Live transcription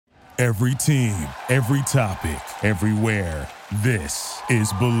Every team, every topic, everywhere. This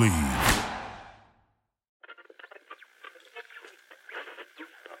is Believe.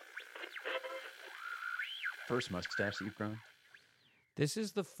 First mustache that you've grown? This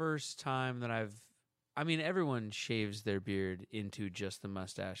is the first time that everyone shaves their beard into just the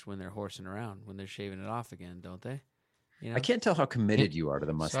mustache when they're horsing around, when they're shaving it off again, don't they? You know? I can't tell how committed you are to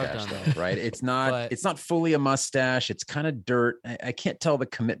the mustache, done though, right? It's not fully a mustache. It's kind of dirt. I can't tell the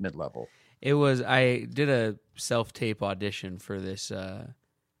commitment level. I did a self-tape audition for this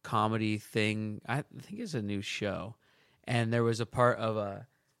comedy thing. I think it's a new show. And there was a part of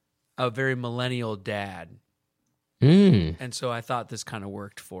a very millennial dad. And so I thought this kind of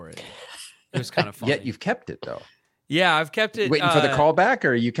worked for it. It was kind of funny. Yet you've kept it, though. Yeah, I've kept it. Waiting for the callback,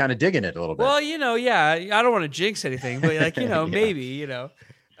 or are you kind of digging it a little bit? Well, yeah, I don't want to jinx anything, but Yeah. maybe,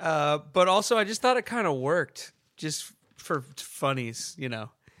 But also, I just thought it kind of worked just for funnies, I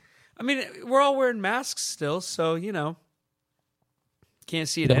mean, we're all wearing masks still, so, can't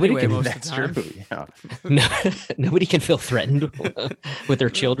see it anyway most of the time. That's true, yeah. Nobody can feel threatened with their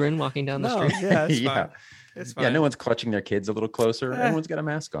children walking down the street. Yeah, it's Yeah. fine. It's fine. Yeah, no one's clutching their kids a little closer. Everyone's got a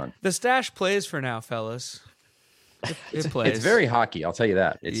mask on. The stash plays for now, fellas. It plays. It's very hockey, I'll tell you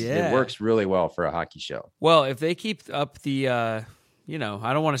that. It Yeah. works really well for a hockey show. Well, if they keep up the, I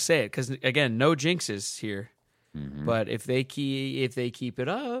don't want to say it because again, no jinxes here. Mm-hmm. But if they keep it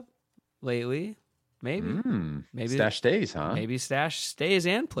up lately, maybe Stash stays, huh? maybe stash stays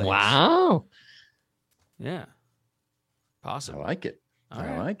and plays. Wow. Yeah, I possible. like it. All I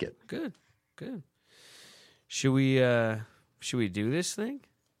right. like it. Good. Should we do this thing?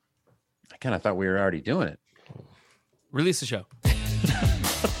 I kind of thought we were already doing it. Release the show.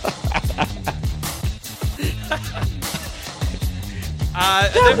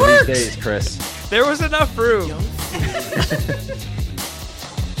 One of these days, Chris. There was enough room.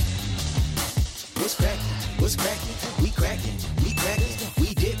 What's cracking? We cracking.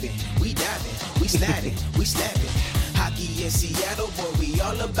 We dipping. We diving. We sliding. We snapping. Hockey in Seattle, boy, we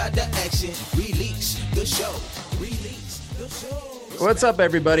all about the action. Release the show. What's up,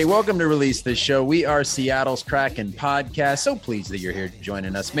 everybody? Welcome to Release the Show. We are Seattle's Kraken podcast. So pleased that you're here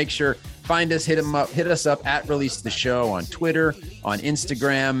joining us. Make sure, find us, hit us up at Release the Show on Twitter, on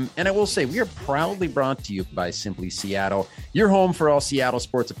Instagram. And I will say, we are proudly brought to you by Simply Seattle, your home for all Seattle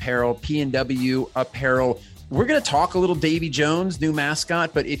sports apparel, P&W apparel. We're going to talk a little Davy Jones, new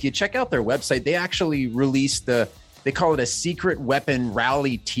mascot, but if you check out their website, they actually released they call it a secret weapon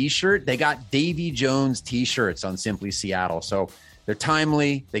rally t-shirt. They got Davy Jones t-shirts on Simply Seattle. So they're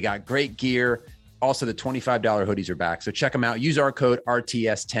timely. They got great gear. Also, the $25 hoodies are back. So check them out. Use our code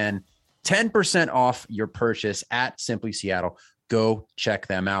RTS10, 10% off your purchase at Simply Seattle. Go check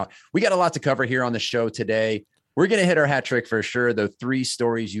them out. We got a lot to cover here on the show today. We're going to hit our hat trick for sure. The 3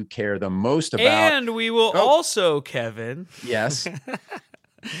 stories you care the most about. And we will also, Kevin. Yes.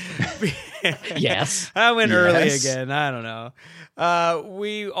 Yes. I went early Yes. again. I don't know.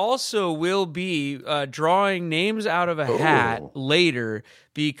 We also will be drawing names out of a hat later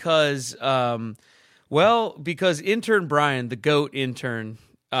because, because intern Brian, the GOAT intern,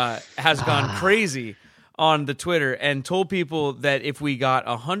 has gone crazy on the Twitter and told people that if we got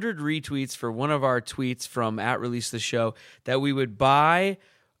 100 retweets for one of our tweets from @ReleaseTheShow, that we would buy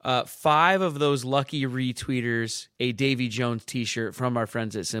 5 of those lucky retweeters a Davy Jones t-shirt from our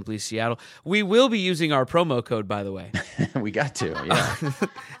friends at Simply Seattle. We will be using our promo code, by the way. We got to,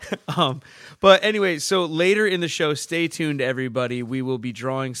 yeah. But anyway, so later in the show, stay tuned, everybody. We will be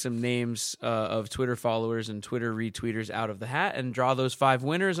drawing some names of Twitter followers and Twitter retweeters out of the hat and draw those 5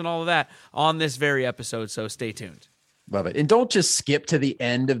 winners and all of that on this very episode. So stay tuned. Love it. And don't just skip to the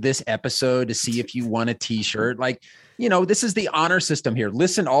end of this episode to see if you won a t-shirt. This is the honor system here.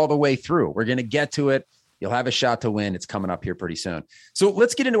 Listen all the way through. We're going to get to it. You'll have a shot to win. It's coming up here pretty soon. So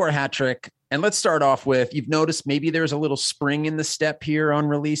let's get into our hat trick. And let's start off with, you've noticed maybe there's a little spring in the step here on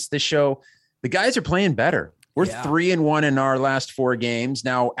Release the Show. The guys are playing better. We're 3-1 in our last 4 games.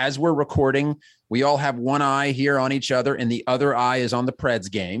 Now, as we're recording, we all have one eye here on each other and the other eye is on the Preds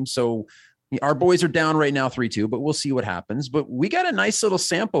game. So our boys are down right now 3-2, but we'll see what happens. But we got a nice little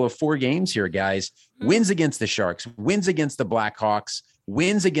sample of 4 games here, guys. Wins against the Sharks, wins against the Blackhawks,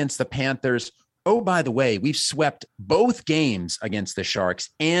 wins against the Panthers. Oh, by the way, we've swept both games against the Sharks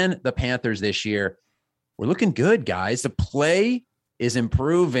and the Panthers this year. We're looking good, guys. The play is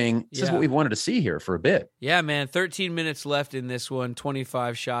improving. This is what we've wanted to see here for a bit. Yeah, man. 13 minutes left in this one.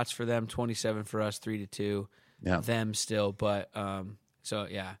 25 shots for them, 27 for us, 3-2. Yeah. Them still, but so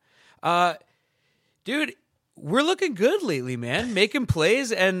yeah. Dude, we're looking good lately, man. Making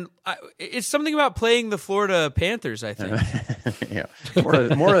plays, and it's something about playing the Florida Panthers, I think. Yeah,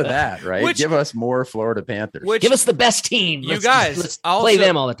 more of that, right? Give us more Florida Panthers. Give us the best team. Let's play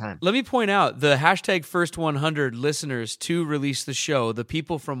them all the time. Let me point out the hashtag First 100 listeners to Release the Show. The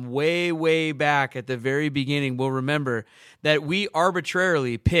people from way, way back at the very beginning will remember that we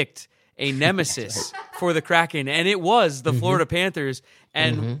arbitrarily picked a nemesis for the Kraken, and it was the Florida Panthers,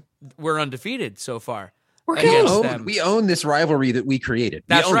 and we're undefeated so far. We own this rivalry that we created.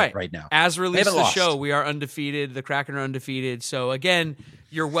 That's we own right. it right now. As Release the Show, we are undefeated. The Kraken are undefeated. So again,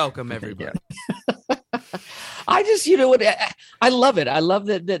 you're welcome, everybody. I just, you know what? I love it. I love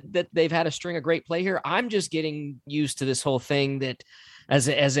that they've had a string of great play here. I'm just getting used to this whole thing that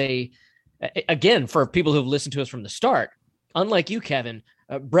again, for people who've listened to us from the start, unlike you, Kevin,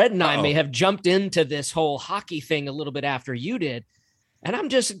 Brett and I may have jumped into this whole hockey thing a little bit after you did. And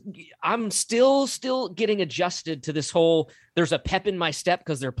I'm still getting adjusted to this whole, there's a pep in my step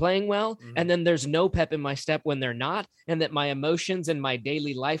because they're playing well. And then there's no pep in my step when they're not. And that my emotions and my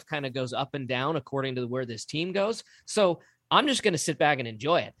daily life kind of goes up and down according to where this team goes. So I'm just going to sit back and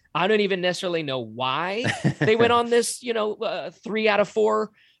enjoy it. I don't even necessarily know why they went on this, 3 out of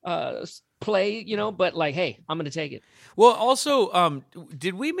 4 play, but like, hey, I'm going to take it. Well, also,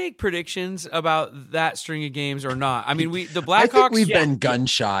 did we make predictions about that string of games or not? I mean, the Blackhawks. I think we've been gun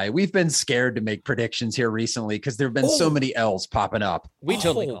shy. We've been scared to make predictions here recently because there have been so many L's popping up. We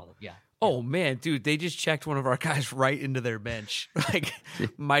totally called it. Yeah. Oh man, dude, they just checked one of our guys right into their bench, like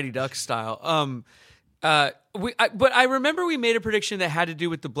Mighty Ducks style. But I remember we made a prediction that had to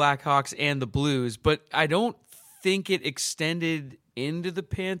do with the Blackhawks and the Blues, but I don't think it extended into the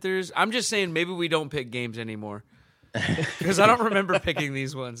Panthers. I'm just saying maybe we don't pick games anymore because I don't remember picking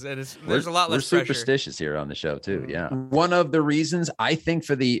these ones, and there's a lot less We're pressure. superstitious here on the show too. Yeah, one of the reasons I think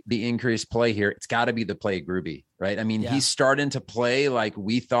for the increased play here, it's got to be the play Gruby, right? I mean, he's starting to play like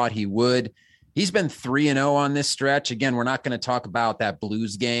we thought he would. He's been 3-0 on this stretch. Again, we're not going to talk about that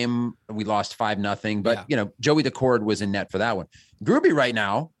Blues game. We lost 5-0, but Joey Decord was in net for that one. Gruby right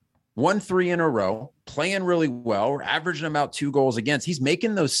now, 1-3 in a row, playing really well. We're averaging about 2 goals against. He's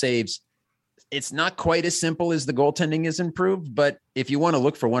making those saves. It's not quite as simple as the goaltending is improved, but if you want to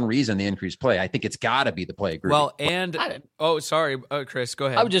look for one reason, the increased play, I think it's got to be the play. Gruby. Well, and sorry, Chris, go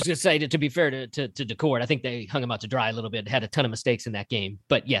ahead. I was just going to say, to be fair to Decord, I think they hung him out to dry a little bit. Had a ton of mistakes in that game,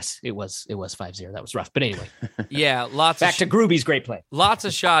 but yes, it was 5-0. That was rough. But anyway, yeah, back to Gruby's great play. Lots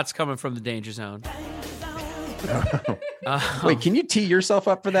of shots coming from the danger zone. Wait, can you tee yourself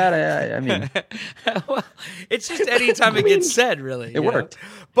up for that? I mean, well, it's just anytime it gets said, really. It worked.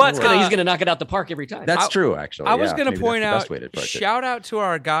 But he's going to knock it out the park every time. That's true, actually. I was going to point out, shout out to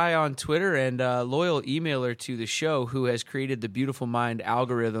our guy on Twitter and loyal emailer to the show who has created the Beautiful Mind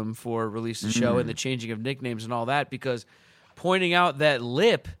algorithm for Release the Show and the changing of nicknames and all that, because pointing out that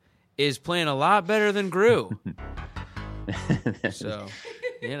Lip is playing a lot better than Gru. So,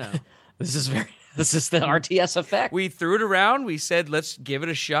 This is the RTS effect. We threw it around. We said, let's give it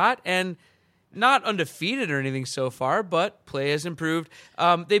a shot. And not undefeated or anything so far, but play has improved.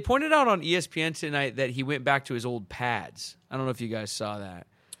 They pointed out on ESPN tonight that he went back to his old pads. I don't know if you guys saw that.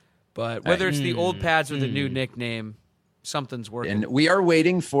 But whether it's the old pads with a new nickname, something's working. And we are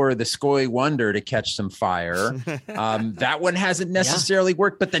waiting for the Skoy Wonder to catch some fire. That one hasn't necessarily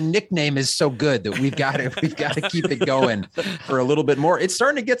worked, but the nickname is so good that we've got to keep it going for a little bit more. It's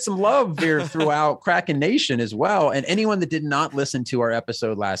starting to get some love here throughout Kraken Nation as well. And anyone that did not listen to our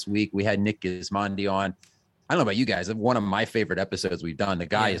episode last week, we had Nick Gismondi on. I don't know about you guys. One of my favorite episodes we've done. The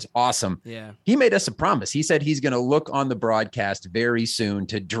guy is awesome. Yeah. He made us a promise. He said he's going to look on the broadcast very soon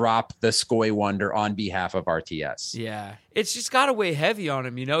to drop the Skoy Wonder on behalf of RTS. Yeah. It's just got to weigh heavy on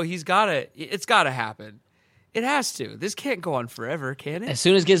him. It's got to happen. It has to. This can't go on forever, can it? As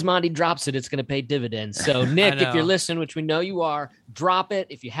soon as Gismondi drops it, it's going to pay dividends. So, Nick, if you're listening, which we know you are, drop it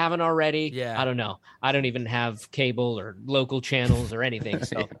if you haven't already. Yeah. I don't know. I don't even have cable or local channels or anything.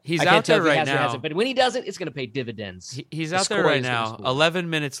 So he's out there right now. But when he does it, it's going to pay dividends. He's out there right now. 11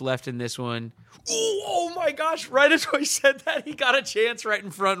 minutes left in this one. Oh my gosh. Right as I said that, he got a chance right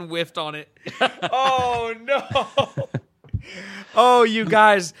in front and whiffed on it. Oh, no. Oh, you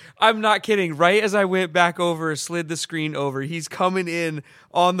guys, I'm not kidding. Right as I went back over, slid the screen over, he's coming in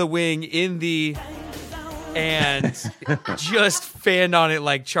on the wing and just fanned on it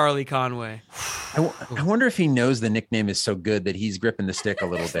like Charlie Conway. I wonder if he knows the nickname is so good that he's gripping the stick a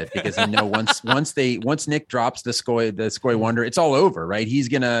little bit, because once Nick drops the Skoy Wonder, it's all over, right? He's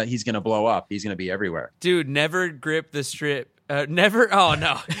gonna blow up. He's gonna be everywhere. Dude, never grip the strip. Never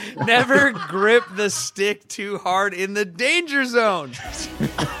grip the stick too hard in the danger zone.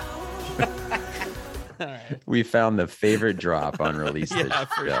 right. We found the favorite drop on Release the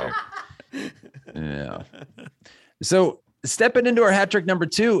for Show. sure. Yeah. So stepping into our hat trick number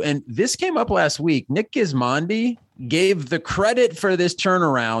 2, and this came up last week. Nick Gismondi gave the credit for this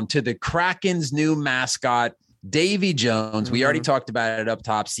turnaround to the Kraken's new mascot, Davy Jones. We already talked about it up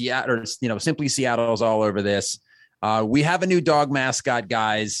top. Seattle, Simply Seattle's all over this. We have a new dog mascot,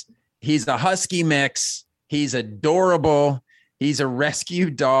 guys. He's a husky mix. He's adorable. He's a rescue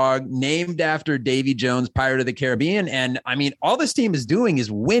dog named after Davy Jones, Pirate of the Caribbean. And I mean, all this team is doing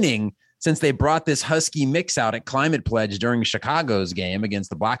is winning since they brought this husky mix out at Climate Pledge during Chicago's game against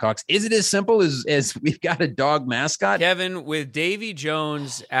the Blackhawks. Is it as simple as we've got a dog mascot? Kevin, with Davy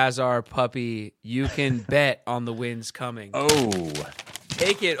Jones as our puppy, you can bet on the wins coming. Oh,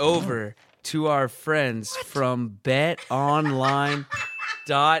 Take it over to our friends from BetOnline.ag.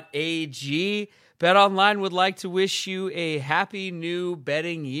 BetOnline would like to wish you a happy new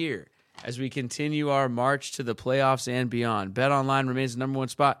betting year as we continue our march to the playoffs and beyond. BetOnline remains the number one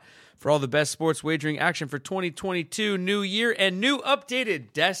spot for all the best sports wagering action for 2022 new year and new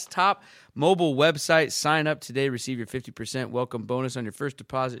updated desktop mobile website. Sign up today. Receive your 50% welcome bonus on your first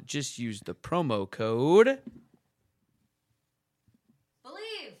deposit. Just use the promo code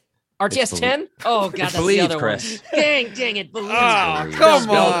RTS 10? Oh, God, that's Believe, the other Chris. one. Dang it. Believe. Oh,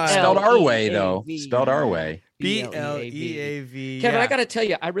 come on. Spelled our way, though. L-E-A-V. Spelled our way. BLEAV. Kevin, I got to tell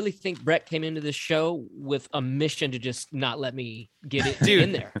you, I really think Brett came into this show with a mission to just not let me get it Dude,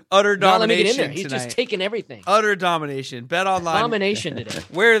 in there. utter Not let me get in domination there. He's tonight. just taking everything. Utter domination. BetOnline. Domination today.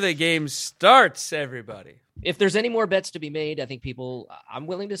 Where the game starts, everybody. If there's any more bets to be made, I think I'm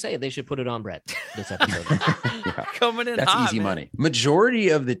willing to say they should put it on Brett this episode. Coming in That's hot, easy man. money. Majority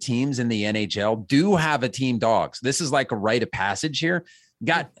of the teams in the NHL do have a team dog. So this is like a rite of passage here.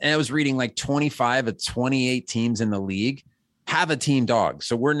 And I was reading like 25 of 28 teams in the league have a team dog.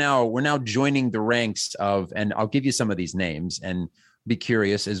 So we're now joining the ranks of, and I'll give you some of these names and be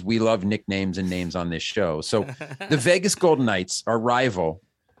curious as we love nicknames and names on this show. So the Vegas Golden Knights, our rival,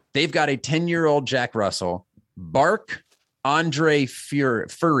 they've got a 10-year-old Jack Russell. Bark Andre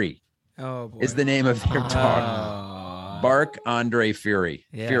Fury Oh, boy. is the name of their dog. Bark Andre Fury.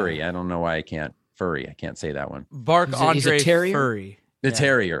 Yeah. Fury. I don't know why I can't. Furry. I can't say that one. Bark He's a Andre terrier? Furry. The Yeah.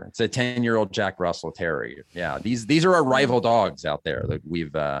 terrier. It's a 10-year-old Jack Russell Terrier. Yeah. These are our rival dogs out there that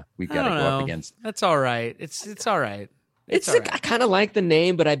we've got to go up against. That's all right. It's all right. I kind of like the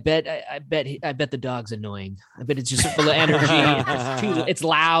name, but I bet the dog's annoying. I bet it's just full of energy. It's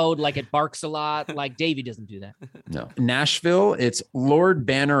loud, like it barks a lot. Like Davey doesn't do that. No. Nashville, it's Lord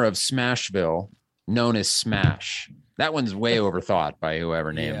Banner of Smashville, known as Smash. That one's way overthought by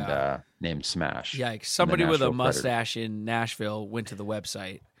whoever named Smash. Yikes. Somebody with a Nashville mustache in Nashville went to the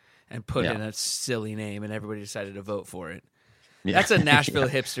website and put Yeah. in a silly name, and everybody decided to vote for it. Yeah. That's a Nashville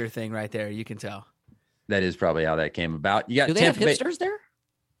hipster thing right there. You can tell. That is probably how that came about. You got Do they have Tampa Bay. hipsters there?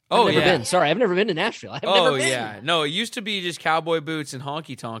 Oh, I've never yeah. been. Sorry, I've never been to Nashville. I've Oh never been. yeah, no. It used to be just cowboy boots and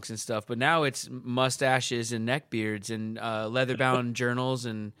honky tonks and stuff, but now it's mustaches and neck beards and leather-bound journals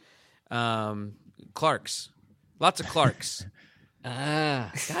and Clarks. Lots of Clarks.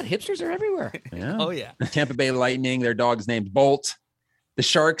 God, hipsters are everywhere. Yeah. Oh yeah. Tampa Bay Lightning, their dog's named Bolt. The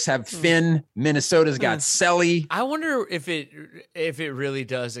Sharks have Finn. Minnesota's got Selly. I wonder if it really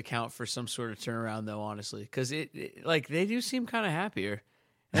does account for some sort of turnaround, though. Honestly, because it like they do seem kind of happier.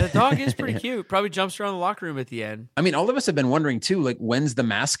 And the dog is pretty cute. Probably jumps around the locker room at the end. I mean, all of us have been wondering too, like, when's the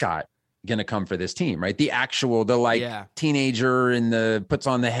mascot going to come for this team, right? The teenager in the puts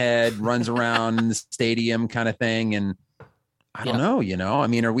on the head, runs around the stadium kind of thing. And I don't know, I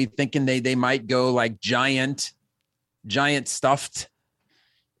mean, are we thinking they might go like giant stuffed?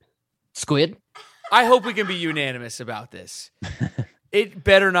 Squid. I hope we can be unanimous about this. It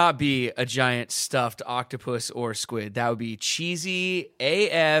better not be a giant stuffed octopus or squid. That would be cheesy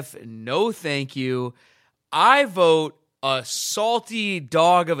AF. No, thank you. I vote a salty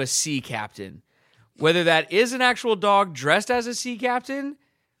dog of a sea captain. Whether that is an actual dog dressed as a sea captain,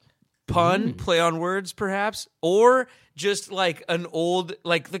 pun, play on words perhaps, or just like an old,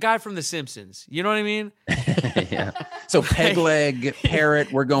 like the guy from The Simpsons. You know what I mean? Yeah. So peg leg,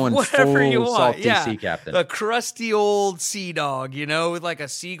 parrot, we're going Whatever you full want. salty sea captain. The crusty old sea dog, with like a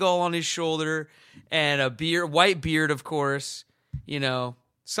seagull on his shoulder and a white beard, of course.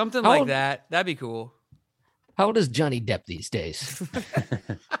 Something like that. That'd be cool. How old is Johnny Depp these days?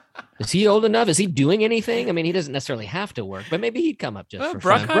 Is he old enough? Is he doing anything? I mean, he doesn't necessarily have to work, but maybe he'd come up just for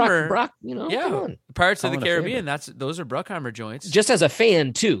fun. Bruckheimer. Brock, come on. Pirates of the Calling a Caribbean. Those are Bruckheimer joints. Just as a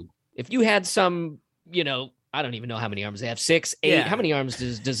fan too. If you had some, I don't even know how many arms they have. 6, 8. Yeah. How many arms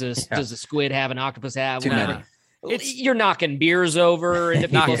does a squid have? An octopus have? Too many. you're knocking beers over into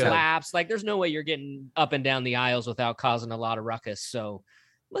Not people's good. laps. Like, there's no way you're getting up and down the aisles without causing a lot of ruckus. So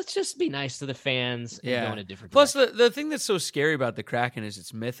let's just be nice to the fans and go in a different Plus, direction. the thing that's so scary about the Kraken is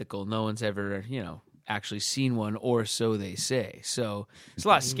it's mythical. No one's ever, actually seen one, or so they say. So it's a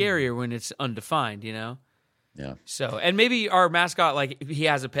lot scarier when it's undefined, Yeah. So, and maybe our mascot, like, he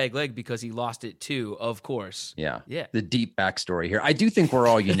has a peg leg because he lost it too, of course. Yeah. Yeah. The deep backstory here. I do think we're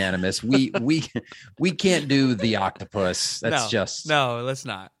all unanimous. We can't do the octopus. That's just No, let's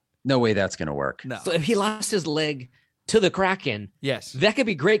not. no way that's going to work. No. So if he lost his leg to the Kraken, Yes. that could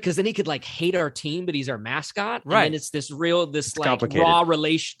be great because then he could like hate our team, but he's our mascot. Right. And it's this like complicated. raw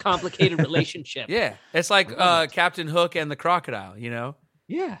complicated relationship. Yeah. It's like Captain Hook and the crocodile,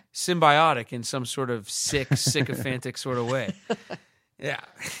 Yeah. symbiotic in some sort of sycophantic sort of way. Yeah.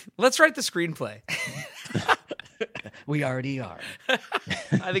 Let's write the screenplay. We already are.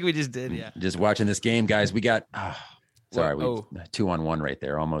 I think we just did, yeah. Just watching this game, guys. We got sorry, we Oh. 2-on-1 right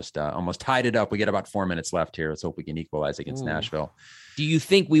there. Almost tied it up. We got about 4 minutes left here. Let's hope we can equalize against Ooh. Nashville. Do you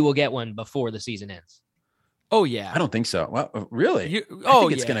think we will get one before the season ends? Oh, yeah. I don't think so. Well, really? I oh,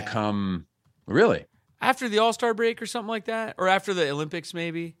 think it's going to come. Really? After the All-Star break or something like that? Or after the Olympics,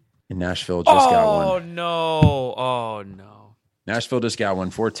 maybe? And Nashville just got one. No. Oh, no. Nashville just got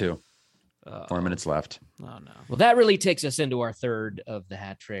one. 4-2. 4 minutes left. Oh, no. Well, that really takes us into our third of the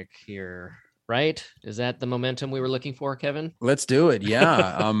hat trick here, right? Is that the momentum we were looking for, Kevin? Let's do it.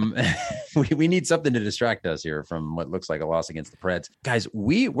 Yeah. We need something to distract us here from what looks like a loss against the Preds. Guys,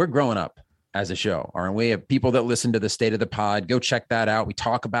 we're growing up as a show, aren't we? Have people that listen to the State of the Pod. Go check that out. We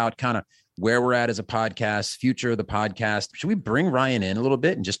talk about kind of where we're at as a podcast, future of the podcast. Should we bring Ryan in a little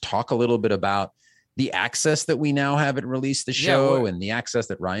bit and just talk a little bit about the access that we now have at Release the Show and the access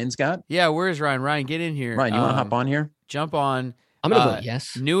that Ryan's got? Yeah, where's Ryan? Ryan, get in here. Ryan, you want to hop on here? Jump on. I'm going to vote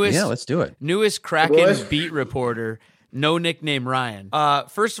yes. Newest, Let's do it. Newest Kraken beat reporter, no nickname Ryan.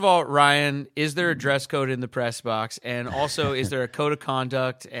 First of all, Ryan, is there a dress code in the press box? And also, is there a code of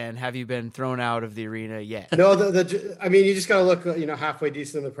conduct? And have you been thrown out of the arena yet? No, I mean, you just got to look, halfway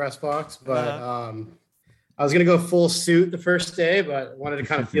decent in the press box. But I was going to go full suit the first day, but wanted to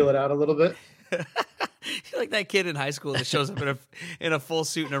kind of feel it out a little bit. You're like that kid in high school that shows up in a full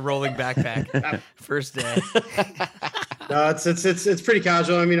suit and a rolling backpack first day. No, it's pretty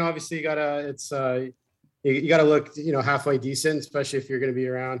casual. I mean, obviously you gotta look, halfway decent, especially if you're going to be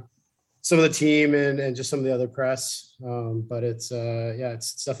around some of the team and just some of the other press. But it's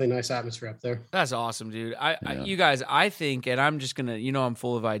definitely a nice atmosphere up there. That's awesome, dude. You guys, I think, and I'm just gonna, I'm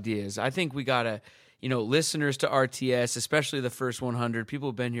full of ideas. I think we gotta, listeners to RTS, especially the first 100, people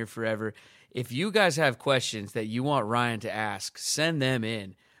have been here forever. If you guys have questions that you want Ryan to ask, send them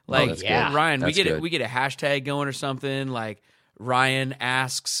in. Like, Ryan, we get a hashtag going or something, like Ryan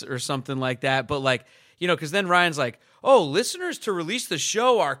asks or something like that. But like, because then Ryan's like, oh, listeners to Release the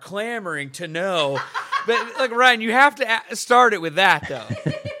Show are clamoring to know. But like, Ryan, you have to start it with that though.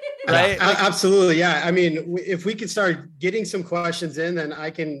 Right? Absolutely. Yeah. I mean, if we can start getting some questions in, then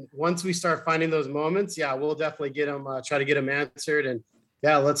once we start finding those moments, we'll definitely get them, try to get them answered. And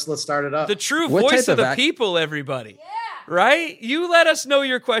let's start it up. The true voice of the people, everybody. Yeah. Right? You let us know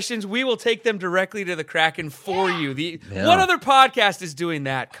your questions. We will take them directly to the Kraken for you. What other podcast is doing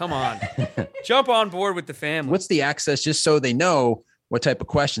that? Come on. Jump on board with the family. What's the access, just so they know what type of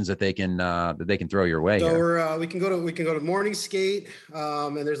questions that they can throw your way? So we can go to morning skate,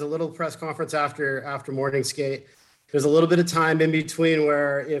 and there's a little press conference after morning skate. There's a little bit of time in between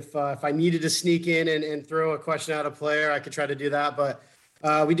where if I needed to sneak in and throw a question at a player, I could try to do that. But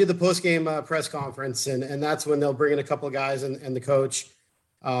we do the post-game press conference, and that's when they'll bring in a couple of guys and the coach.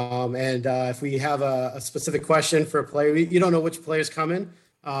 If we have a specific question for a player, you don't know which player's coming.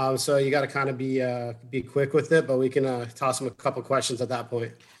 So you got to kind of be quick with it, but we can toss them a couple questions at that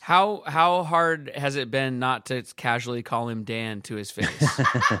point. How hard has it been not to casually call him Dan to his face?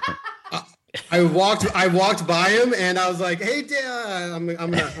 I walked by him and I was like, "Hey, Dan,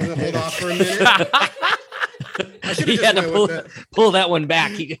 I'm gonna hold off for a minute." He had to pull that one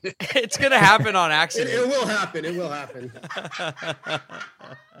back. It's gonna happen on accident. It will happen. It will happen.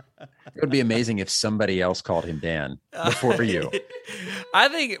 It would be amazing if somebody else called him Dan before you. I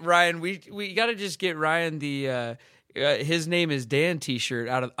think, Ryan, we got to just get Ryan the his name is Dan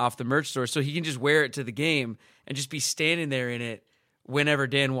T-shirt off the merch store, so he can just wear it to the game and just be standing there in it whenever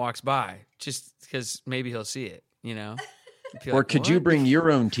Dan walks by, just because maybe he'll see it, Or could you bring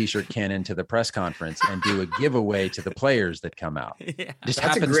your own T-shirt cannon to the press conference and do a giveaway to the players that come out? Yeah. Just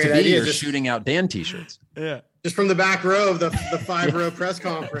That's happens a great to be idea. you're shooting out Dan T-shirts. Yeah. Just from the back row of the 5-row press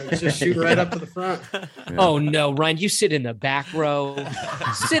conference, just shoot right up to the front. Oh no, Ryan, you sit in the back row.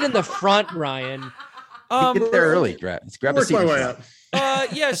 Sit in the front, Ryan. Get there early. Grab a seat. Work my way up.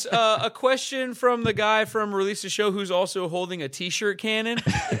 Yes, a question from the guy from Release the Show who's also holding a T-shirt cannon.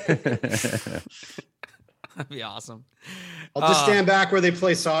 That'd be awesome. I'll just stand back where they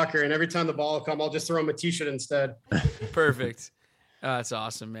play soccer, and every time the ball will come, I'll just throw him a T-shirt instead. Perfect. That's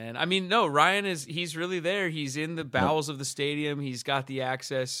awesome, man. I mean, no, Ryan he's really there. He's in the bowels of the stadium. He's got the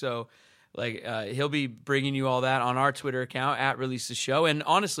access, so he'll be bringing you all that on our Twitter account at Release the Show. And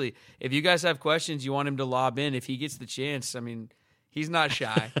honestly, if you guys have questions, you want him to lob in, if he gets the chance, I mean, he's not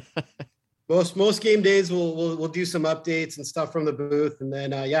shy. Most game days we'll do some updates and stuff from the booth, and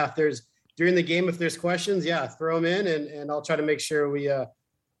then if there's during the game, if there's questions, throw them in, and I'll try to make sure we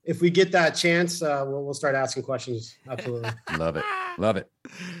if we get that chance, we'll start asking questions. Absolutely. Love it.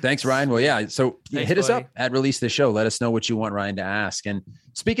 Thanks, Ryan. Well, so hit us up at Release the Show. Let us know what you want Ryan to ask. And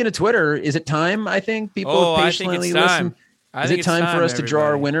speaking of Twitter, is it time? I think people patiently listen. Is it time for us to draw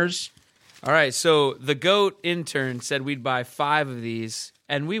our winners? All right. So the GOAT intern said we'd buy 5 of these,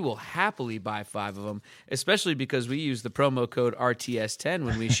 and we will happily buy 5 of them, especially because we use the promo code RTS10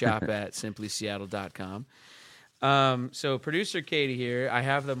 when we shop at simplyseattle.com. So producer Katie here, I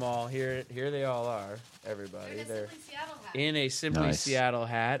have them all here. Here they all are. Everybody, they're in a Simply Seattle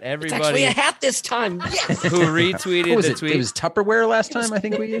hat. Everybody, it's actually a hat this time. Yes. Who retweeted the tweet? It was Tupperware last time. I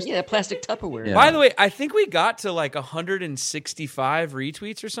think we used. Yeah, plastic Tupperware. Yeah. By the way, I think we got to like 165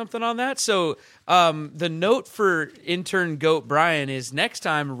 retweets or something on that. So the note for intern GOAT Brian is next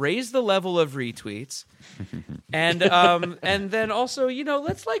time raise the level of retweets. And then also,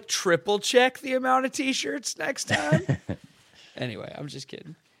 let's like triple check the amount of T-shirts next time. Anyway, I'm just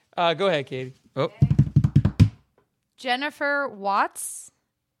kidding. Go ahead, Katie. Oh, Jennifer Watts.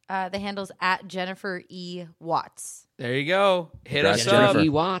 The handle's at Jennifer E. Watts. there you go. Hit us Jennifer. up. E.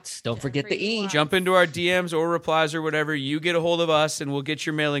 Watts. Don't forget the E. Jump into our DMs or replies or whatever. You get a hold of us, and we'll get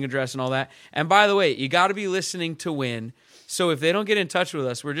your mailing address and all that. And by the way, you got to be listening to win. So if they don't get in touch with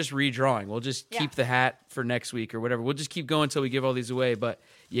us, we're just redrawing. We'll just keep the hat for next week or whatever. We'll just keep going until we give all these away. But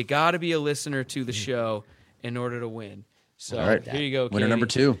you got to be a listener to the show in order to win. So all right. Here you go, Katie. Winner number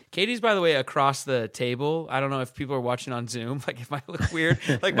 2. Katie's, by the way, across the table. I don't know if people are watching on Zoom. Like, if I look weird,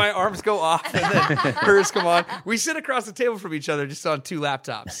 like my arms go off and then hers come on. We sit across the table from each other just on 2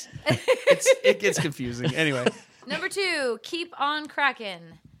 laptops. It gets confusing. Anyway. Number 2, Keep on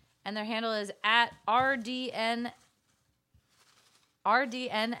Crackin'. And their handle is at RDNZL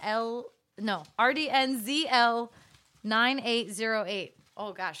 9808.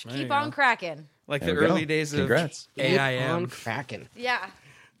 Oh gosh, keep on cracking. Like the early days of AIM. Keep on cracking. Yeah.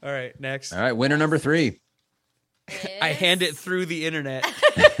 All right, next. All right, winner number 3. I hand it through the internet.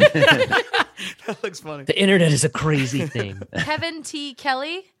 That looks funny. The internet is a crazy thing. Kevin T.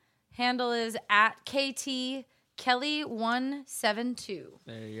 Kelly. Handle is at KT Kelly 172.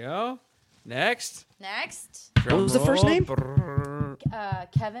 There you go. Next. What was the first name?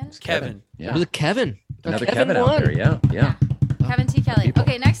 Kevin. Kevin. Yeah. It was Kevin. Another Kevin out there. Yeah. Kevin T. Kelly.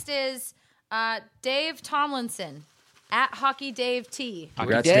 Okay, next is Dave Tomlinson at Hockey Dave T.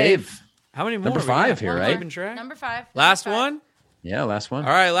 Congrats, Dave. How many more? Number 5 here, right? Number 5. Last one? Yeah, last one.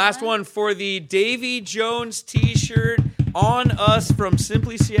 All right, last one for the Davy Jones t-shirt on us from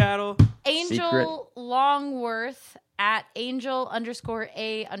Simply Seattle. Angel Secret. Longworth at Angel_A_long.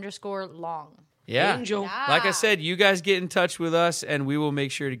 Yeah. Angel. Like I said, you guys get in touch with us, and we will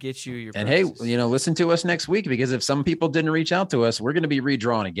make sure to get you your And prizes. hey, listen to us next week, because if some people didn't reach out to us, we're going to be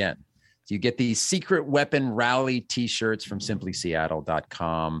redrawn again. So you get these Secret Weapon Rally t-shirts from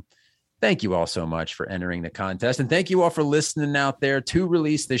simplyseattle.com. Thank you all so much for entering the contest. And thank you all for listening out there to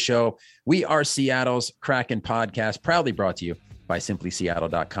Release the Show. We are Seattle's Kraken podcast, proudly brought to you by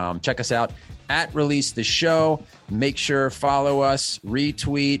simplyseattle.com. Check us out at Release the Show. Make sure follow us,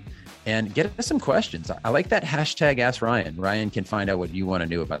 retweet, and get us some questions. I like that hashtag Ask Ryan. Ryan can find out what you want to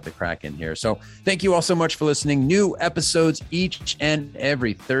know about the Kraken here. So thank you all so much for listening. New episodes each and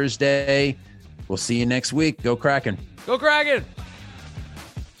every Thursday. We'll see you next week. Go Kraken. Go Kraken!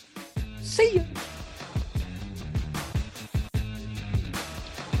 See ya.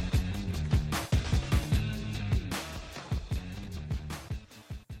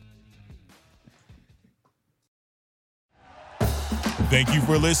 Thank you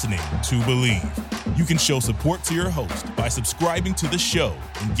for listening to Believe. You can show support to your host by subscribing to the show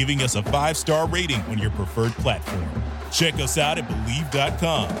and giving us a 5-star rating on your preferred platform. Check us out at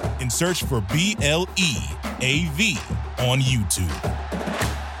Believe.com and search for BLEAV on YouTube.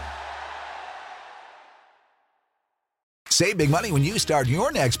 Save big money when you start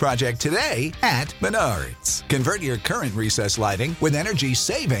your next project today at Menards. Convert your current recessed lighting with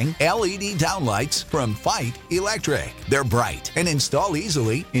energy-saving LED downlights from Fight Electric. They're bright and install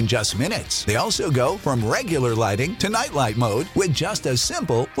easily in just minutes. They also go from regular lighting to nightlight mode with just a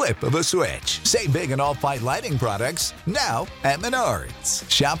simple flip of a switch. Save big on all Fight lighting products now at Menards.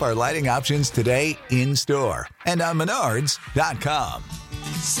 Shop our lighting options today in-store and on Menards.com.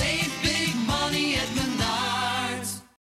 Save big.